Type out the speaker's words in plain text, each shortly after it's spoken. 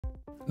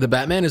The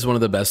Batman is one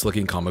of the best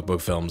looking comic book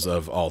films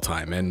of all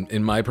time, and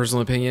in my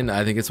personal opinion,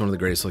 I think it's one of the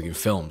greatest looking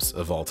films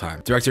of all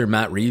time. Director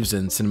Matt Reeves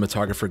and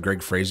cinematographer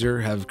Greig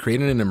Fraser have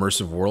created an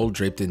immersive world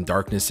draped in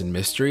darkness and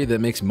mystery that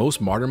makes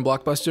most modern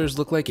blockbusters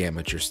look like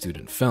amateur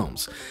student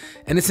films.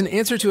 And it's an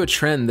answer to a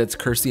trend that's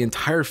cursed the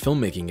entire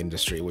filmmaking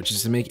industry, which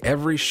is to make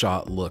every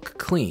shot look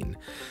clean.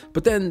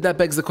 But then that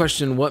begs the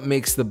question, what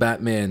makes the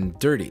Batman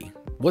dirty?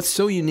 What's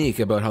so unique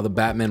about how the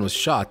Batman was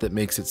shot that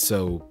makes it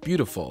so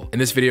beautiful? In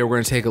this video, we're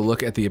going to take a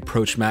look at the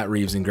approach Matt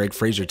Reeves and Greig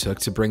Fraser took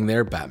to bring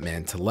their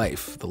Batman to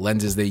life, the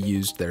lenses they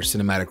used, their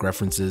cinematic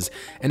references,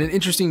 and an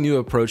interesting new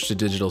approach to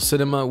digital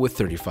cinema with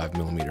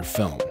 35mm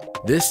film.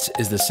 This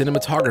is the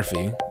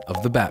cinematography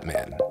of the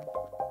Batman.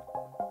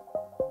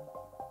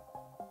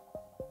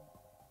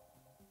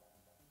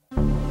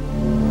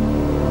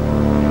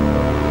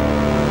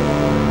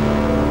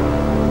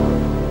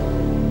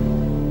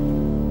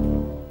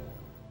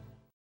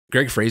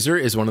 Greig Fraser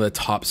is one of the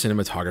top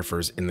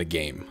cinematographers in the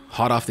game.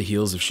 Hot off the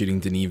heels of shooting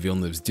Denis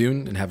Villeneuve's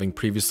Dune and having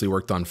previously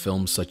worked on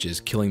films such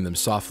as Killing Them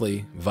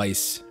Softly,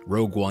 Vice,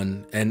 Rogue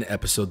One, and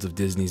episodes of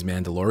Disney's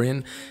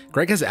Mandalorian,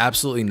 Greig has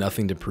absolutely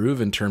nothing to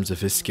prove in terms of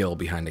his skill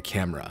behind a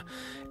camera.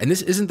 And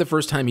this isn't the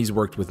first time he's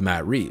worked with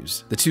Matt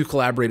Reeves. The two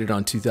collaborated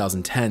on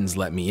 2010's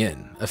Let Me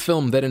In, a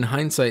film that in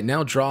hindsight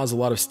now draws a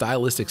lot of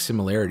stylistic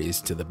similarities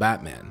to the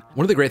Batman.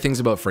 One of the great things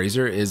about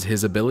Fraser is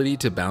his ability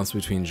to bounce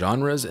between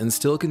genres and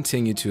still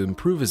continue to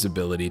improve his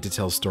ability to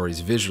tell stories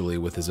visually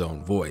with his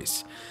own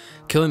voice.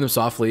 Killing Them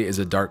Softly is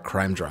a dark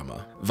crime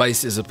drama,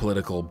 Vice is a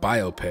political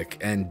biopic,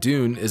 and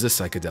Dune is a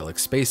psychedelic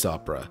space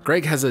opera.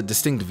 Greig has a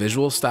distinct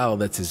visual style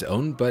that's his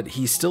own, but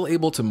he's still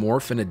able to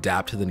morph and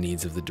adapt to the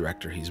needs of the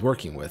director he's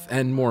working with,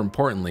 and more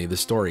importantly, the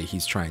story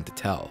he's trying to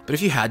tell. But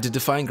if you had to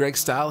define Greig's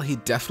style, he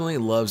definitely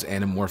loves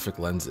anamorphic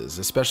lenses,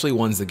 especially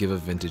ones that give a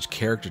vintage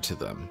character to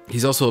them.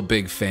 He's also a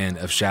big fan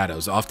of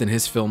shadows. Often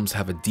his films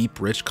have a deep,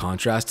 rich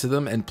contrast to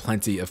them and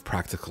plenty of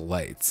practical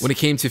lights. When it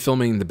came to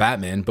filming the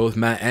Batman, both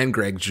Matt and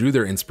Greig drew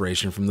their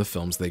inspiration from the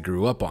films they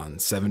grew up on,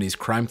 70s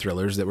crime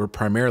thrillers that were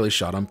primarily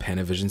shot on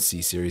Panavision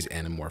C-series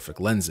anamorphic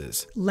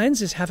lenses.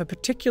 Lenses have a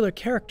particular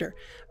character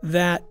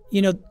that,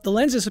 the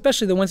lenses,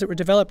 especially the ones that were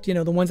developed,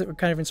 the ones that were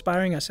kind of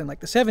inspiring us in like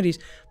the 70s,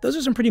 those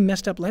are some pretty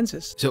messed up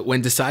lenses. So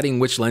when deciding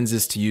which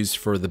lenses to use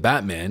for the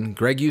Batman,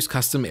 Greig used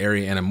custom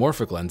area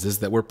anamorphic lenses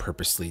that were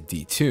purposely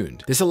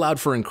detuned. This allowed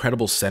for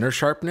incredible center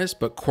sharpness,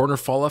 but corner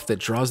fall-off that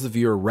draws the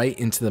viewer right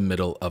into the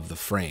middle of the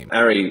frame.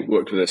 Ari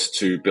worked with us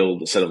to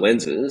build a set of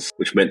lenses,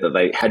 which meant that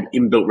they had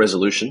inbuilt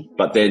resolution,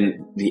 but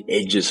then the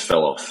edges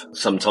fell off.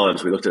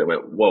 Sometimes we looked at it and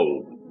went,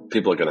 whoa,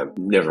 people are going to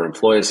never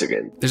employ us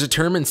again. There's a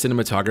term in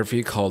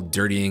cinematography called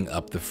dirtying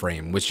up the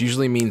frame, which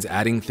usually means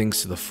adding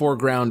things to the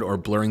foreground or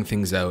blurring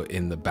things out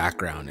in the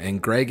background,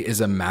 and Greig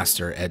is a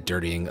master at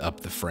dirtying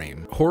up the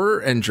frame. Horror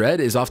and dread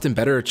is often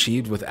better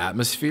achieved with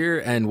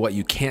atmosphere and what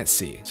you can't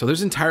see. So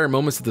there's entire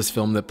moments of this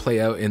film that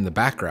play out in the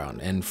background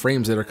and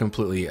frames that are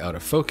completely out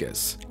of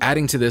focus.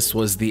 Adding to this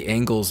was the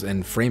angles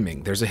and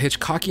framing. There's a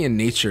Hitchcockian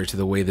nature to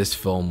the way this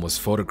film was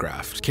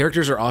photographed.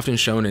 Characters are often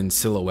shown in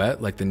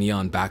silhouette, like the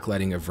neon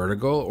backlighting of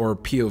Vertigo, or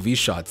POV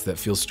shots that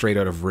feel straight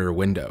out of Rear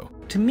Window.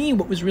 To me,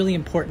 what was really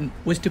important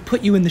was to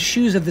put you in the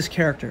shoes of this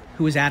character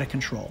who was out of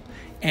control.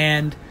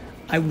 And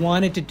I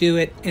wanted to do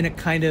it in a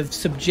kind of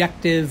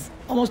subjective,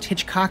 almost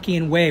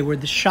Hitchcockian way, where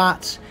the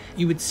shots,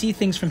 you would see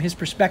things from his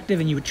perspective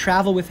and you would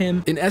travel with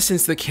him. In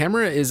essence, the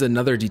camera is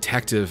another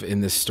detective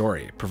in this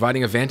story,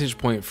 providing a vantage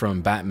point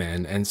from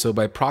Batman, and so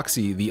by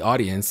proxy, the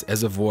audience,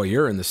 as a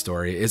voyeur in the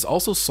story, is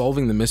also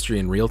solving the mystery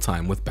in real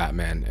time with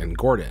Batman and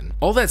Gordon.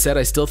 All that said,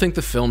 I still think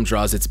the film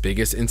draws its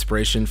biggest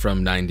inspiration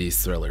from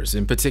 90s thrillers,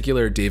 in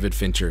particular David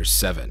Fincher's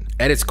Seven.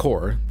 At its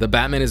core, The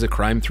Batman is a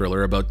crime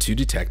thriller about two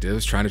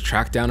detectives trying to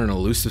track down an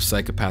elusive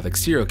psychopathic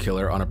serial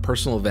killer on a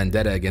personal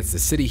vendetta against the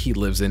city he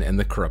lives in and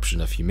the corruption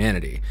of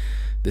humanity.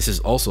 This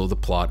is also the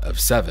plot of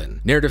Seven.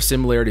 Narrative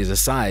similarities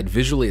aside,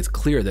 visually it's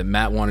clear that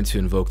Matt wanted to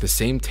invoke the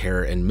same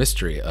terror and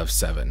mystery of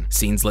Seven.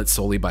 Scenes lit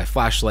solely by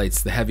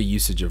flashlights, the heavy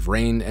usage of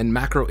rain, and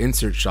macro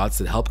insert shots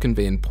that help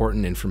convey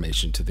important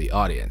information to the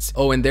audience.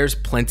 Oh, and there's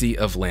plenty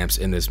of lamps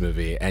in this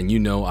movie, and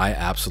I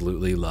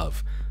absolutely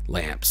love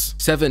lamps.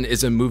 Seven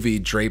is a movie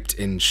draped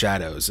in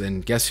shadows,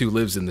 and guess who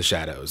lives in the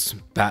shadows?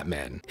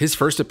 Batman. His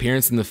first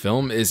appearance in the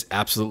film is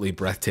absolutely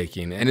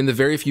breathtaking, and in the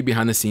very few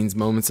behind the scenes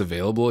moments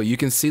available, you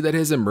can see that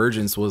his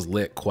emergence was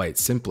lit quite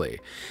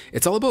simply.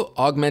 It's all about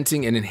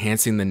augmenting and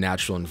enhancing the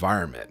natural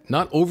environment,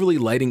 not overly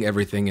lighting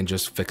everything and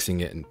just fixing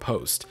it in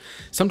post.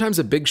 Sometimes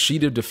a big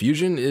sheet of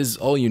diffusion is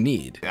all you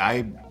need.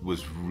 I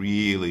was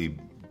really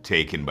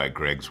taken by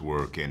Greig's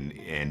work, and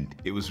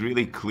it was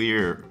really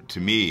clear to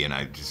me, and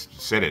I just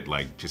said it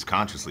just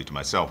consciously to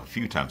myself a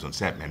few times on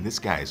set, man, this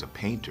guy is a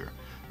painter.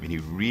 I mean, he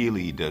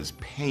really does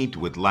paint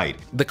with light.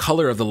 The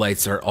color of the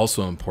lights are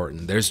also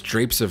important. There's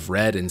drapes of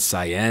red and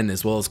cyan,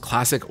 as well as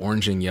classic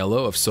orange and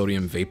yellow of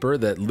sodium vapor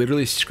that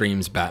literally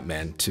screams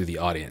Batman to the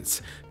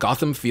audience.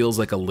 Gotham feels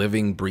like a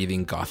living,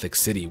 breathing Gothic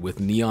city with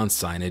neon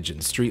signage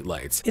and street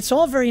lights. It's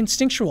all very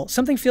instinctual.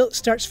 Something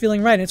starts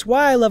feeling right. And it's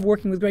why I love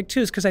working with Greig too,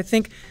 is because I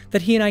think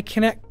that he and I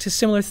connect to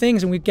similar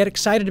things and we get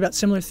excited about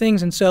similar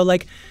things. And so,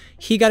 like,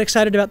 he got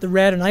excited about the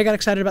red and I got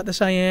excited about the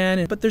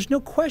cyan, but there's no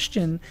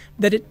question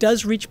that it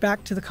does reach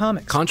back to the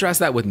comics. Contrast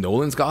that with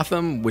Nolan's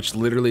Gotham, which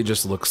literally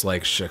just looks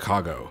like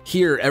Chicago.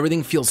 Here,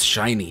 everything feels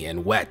shiny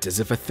and wet,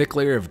 as if a thick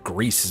layer of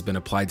grease has been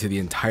applied to the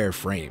entire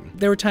frame.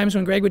 There were times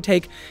when Greig would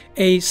take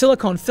a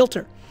silicone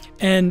filter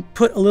and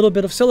put a little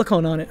bit of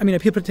silicone on it. I mean,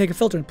 people would take a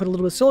filter and put a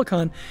little bit of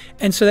silicone,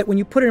 and so that when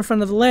you put it in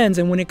front of the lens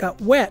and when it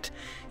got wet,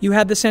 you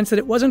had the sense that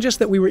it wasn't just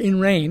that we were in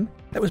rain,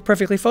 that was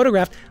perfectly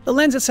photographed, the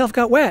lens itself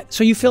got wet,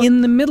 so you feel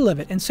in the middle of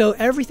it. And so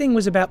everything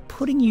was about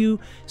putting you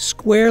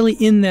squarely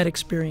in that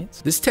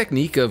experience. This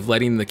technique of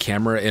letting the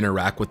camera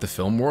interact with the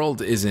film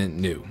world isn't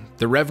new.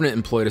 The Revenant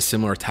employed a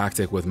similar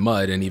tactic with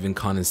mud and even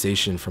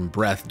condensation from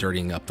breath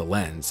dirtying up the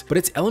lens. But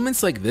it's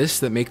elements like this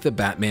that make the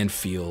Batman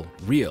feel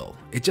real.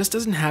 It just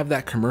doesn't have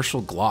that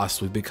commercial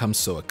gloss we've become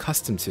so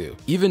accustomed to.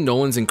 Even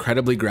Nolan's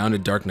incredibly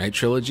grounded Dark Knight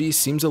trilogy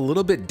seems a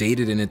little bit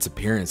dated in its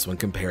appearance when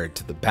compared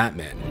to the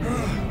Batman.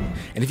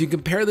 And if you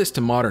compare this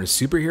to modern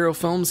superhero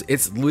films,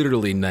 it's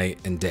literally night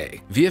and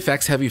day.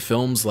 VFX-heavy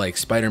films like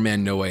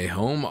Spider-Man No Way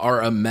Home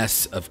are a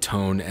mess of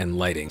tone and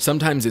lighting.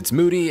 Sometimes it's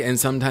moody, and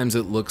sometimes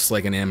it looks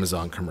like an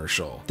Amazon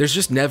commercial. There's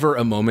just never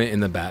a moment in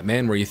the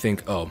Batman where you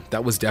think, oh,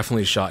 that was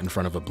definitely shot in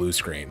front of a blue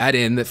screen. Add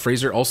in that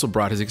Fraser also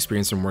brought his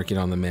experience from working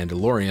on The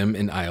Mandalorian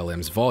in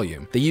ILM's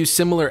volume. They used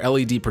similar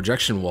LED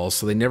projection walls,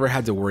 so they never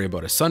had to worry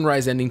about a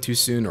sunrise ending too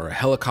soon or a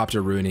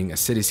helicopter ruining a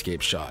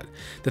cityscape shot.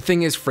 The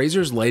thing is,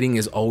 Fraser's lighting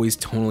is always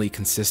tonally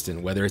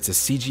consistent, whether it's a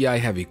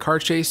CGI-heavy car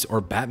chase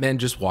or Batman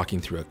just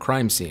walking through a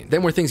crime scene.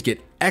 Then where things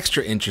get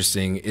extra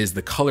interesting is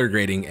the color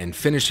grading and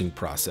finishing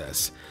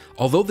process.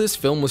 Although this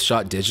film was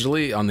shot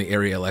digitally on the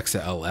Arri Alexa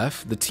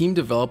LF, the team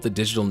developed the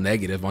digital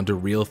negative onto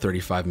real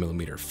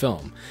 35mm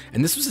film.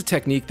 And this was a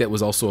technique that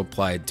was also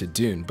applied to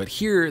Dune, but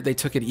here they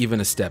took it even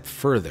a step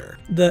further.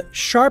 The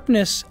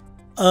sharpness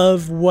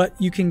of what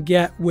you can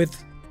get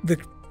with the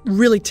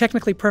really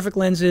technically perfect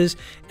lenses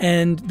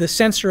and the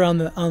sensor on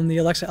the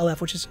Alexa LF,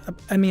 which is,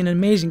 I mean, an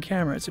amazing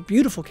camera. It's a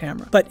beautiful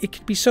camera, but it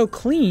could be so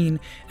clean.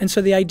 And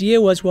so the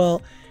idea was,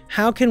 well,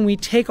 how can we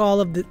take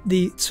all of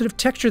the sort of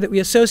texture that we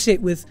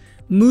associate with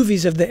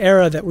movies of the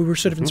era that we were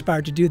sort of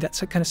inspired to do, that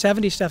kind of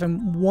 70s stuff.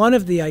 And one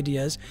of the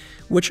ideas,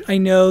 which I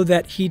know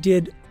that he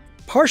did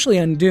partially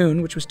on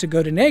Dune, which was to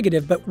go to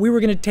negative, but we were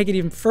going to take it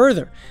even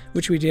further,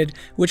 which we did,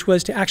 which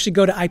was to actually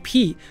go to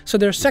IP. So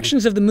there are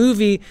sections of the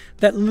movie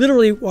that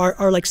literally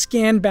are like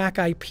scanned back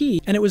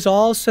IP. And it was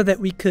all so that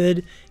we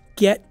could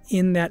get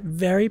in that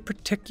very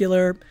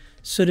particular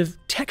sort of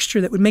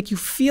texture that would make you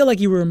feel like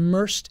you were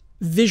immersed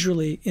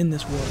visually in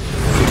this world.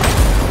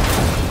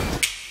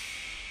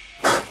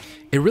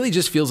 It really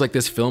just feels like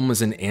this film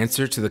is an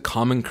answer to the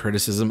common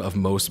criticism of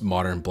most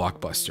modern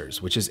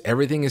blockbusters, which is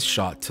everything is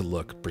shot to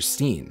look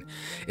pristine.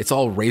 It's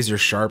all razor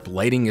sharp,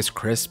 lighting is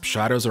crisp,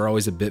 shadows are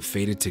always a bit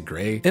faded to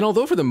gray. And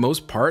although for the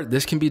most part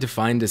this can be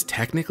defined as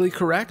technically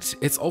correct,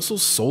 it's also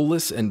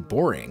soulless and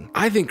boring.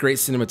 I think great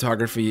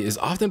cinematography is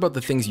often about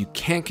the things you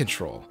can't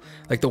control,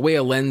 like the way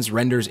a lens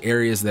renders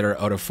areas that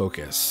are out of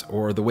focus,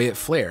 or the way it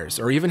flares,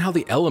 or even how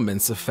the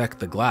elements affect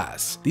the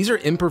glass. These are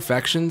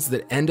imperfections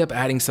that end up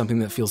adding something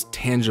that feels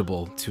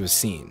tangible to a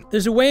scene.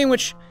 There's a way in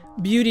which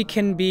beauty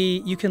can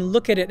be, you can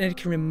look at it and it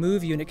can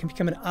remove you and it can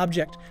become an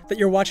object that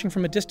you're watching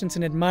from a distance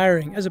and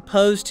admiring, as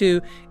opposed to,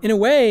 in a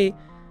way,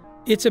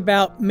 it's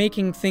about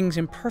making things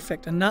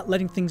imperfect and not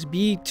letting things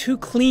be too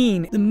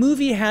clean. The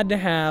movie had to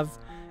have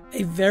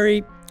a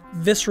very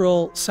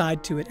visceral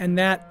side to it, and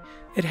that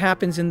it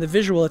happens in the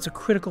visual. It's a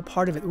critical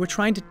part of it. We're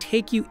trying to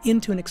take you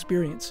into an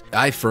experience.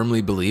 I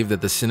firmly believe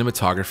that the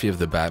cinematography of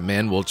the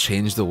Batman will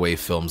change the way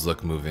films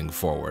look moving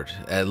forward.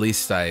 At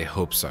least I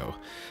hope so.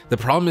 The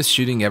problem is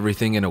shooting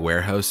everything in a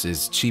warehouse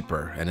is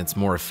cheaper and it's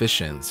more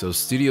efficient, so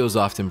studios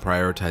often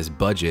prioritize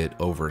budget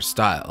over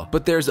style.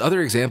 But there's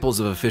other examples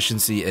of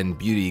efficiency and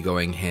beauty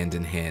going hand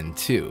in hand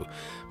too.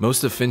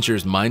 Most of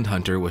Fincher's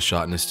Mindhunter was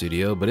shot in a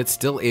studio, but it's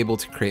still able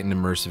to create an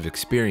immersive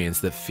experience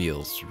that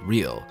feels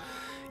real.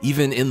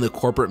 Even in the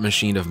corporate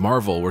machine of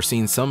Marvel, we're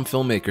seeing some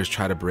filmmakers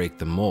try to break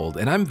the mold,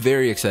 and I'm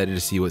very excited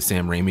to see what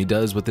Sam Raimi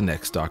does with the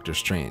next Doctor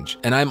Strange.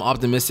 And I'm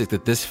optimistic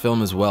that this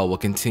film as well will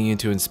continue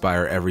to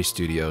inspire every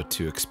studio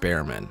to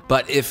experiment.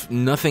 But if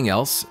nothing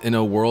else, in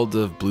a world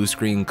of blue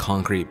screen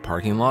concrete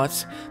parking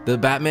lots, the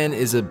Batman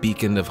is a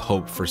beacon of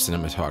hope for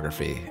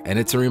cinematography, and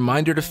it's a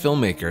reminder to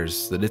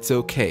filmmakers that it's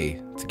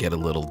okay to get a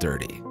little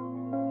dirty.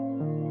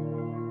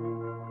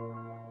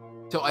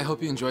 So I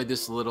hope you enjoyed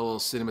this little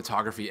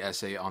cinematography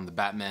essay on the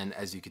Batman.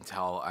 As you can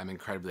tell, I'm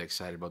incredibly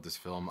excited about this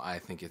film. I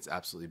think it's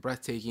absolutely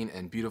breathtaking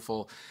and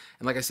beautiful.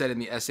 And like I said in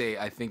the essay,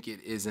 I think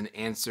it is an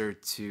answer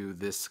to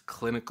this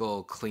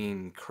clinical,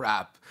 clean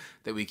crap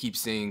that we keep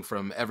seeing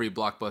from every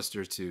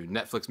blockbuster to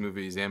Netflix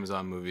movies,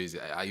 Amazon movies,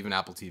 even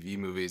Apple TV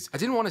movies. I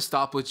didn't want to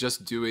stop with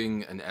just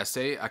doing an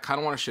essay. I kind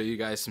of want to show you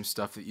guys some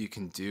stuff that you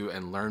can do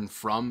and learn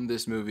from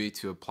this movie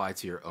to apply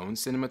to your own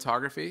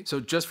cinematography. So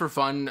just for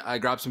fun, I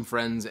grabbed some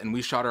friends and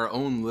we shot our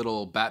own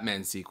little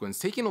Batman sequence,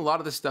 taking a lot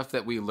of the stuff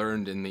that we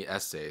learned in the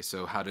essay.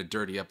 So how to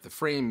dirty up the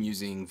frame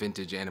using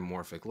vintage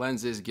anamorphic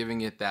lenses,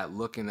 giving it that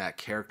look and that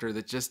character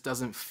that just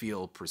doesn't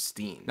feel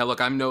pristine. Now look,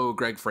 I'm no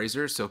Greig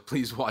Fraser, so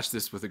please watch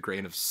this with a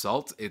grain of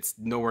salt. It's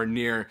nowhere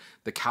near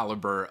the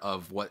caliber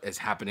of what is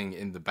happening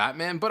in the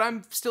Batman, but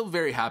I'm still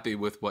very happy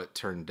with what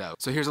turned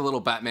out. So here's a little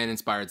Batman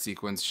inspired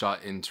sequence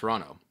shot in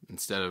Toronto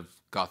instead of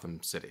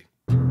Gotham City.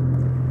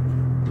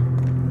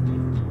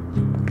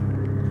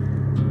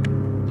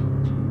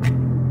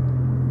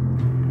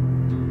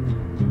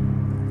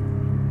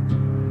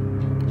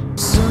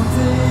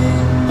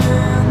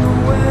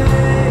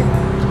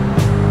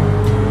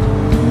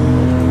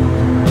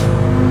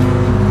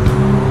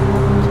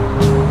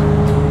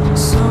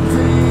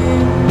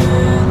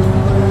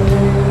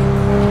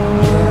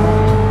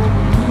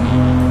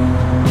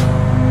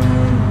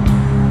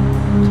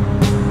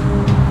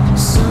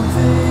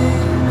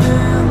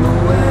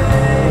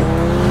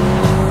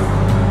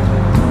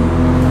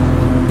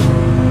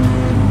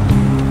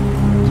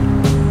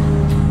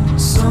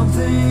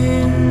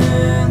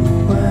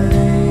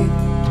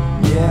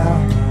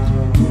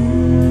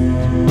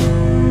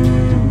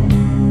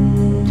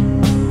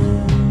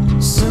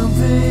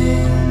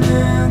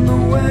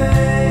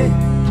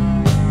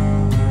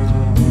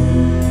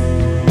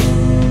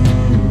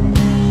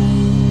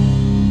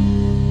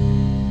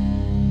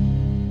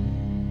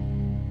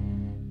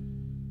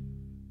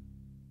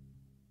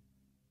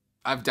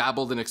 I've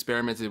dabbled and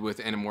experimented with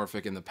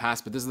anamorphic in the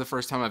past, but this is the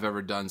first time I've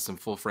ever done some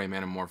full frame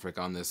anamorphic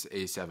on this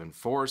A7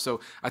 IV. So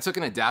I took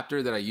an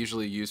adapter that I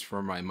usually use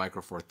for my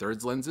micro four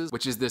thirds lenses,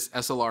 which is this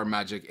SLR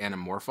Magic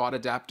Anamorphot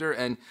adapter.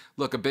 And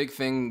look, a big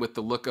thing with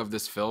the look of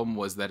this film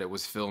was that it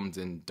was filmed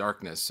in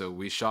darkness. So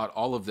we shot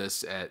all of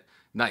this at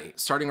night,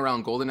 starting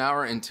around golden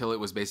hour until it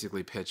was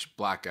basically pitch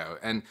blackout.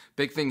 And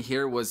big thing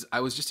here was I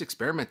was just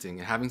experimenting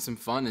and having some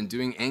fun and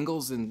doing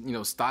angles and, you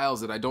know,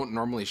 styles that I don't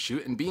normally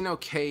shoot and being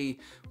okay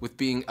with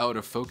being out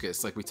of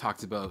focus like we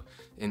talked about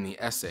in the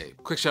essay.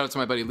 Quick shout out to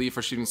my buddy Lee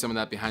for shooting some of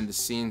that behind the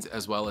scenes,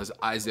 as well as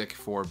Isaac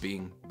for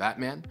being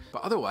Batman.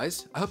 But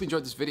otherwise, I hope you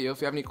enjoyed this video.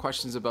 If you have any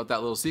questions about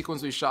that little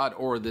sequence we shot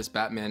or this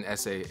Batman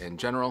essay in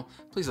general,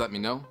 please let me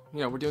know.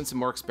 You know, we're doing some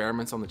more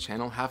experiments on the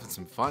channel, having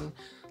some fun.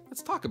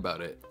 Let's talk about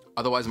it.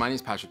 Otherwise, my name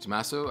is Patrick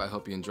Tommaso. I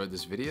hope you enjoyed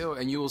this video,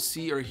 and you will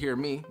see or hear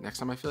me next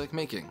time I feel like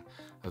making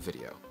a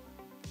video.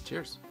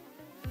 Cheers.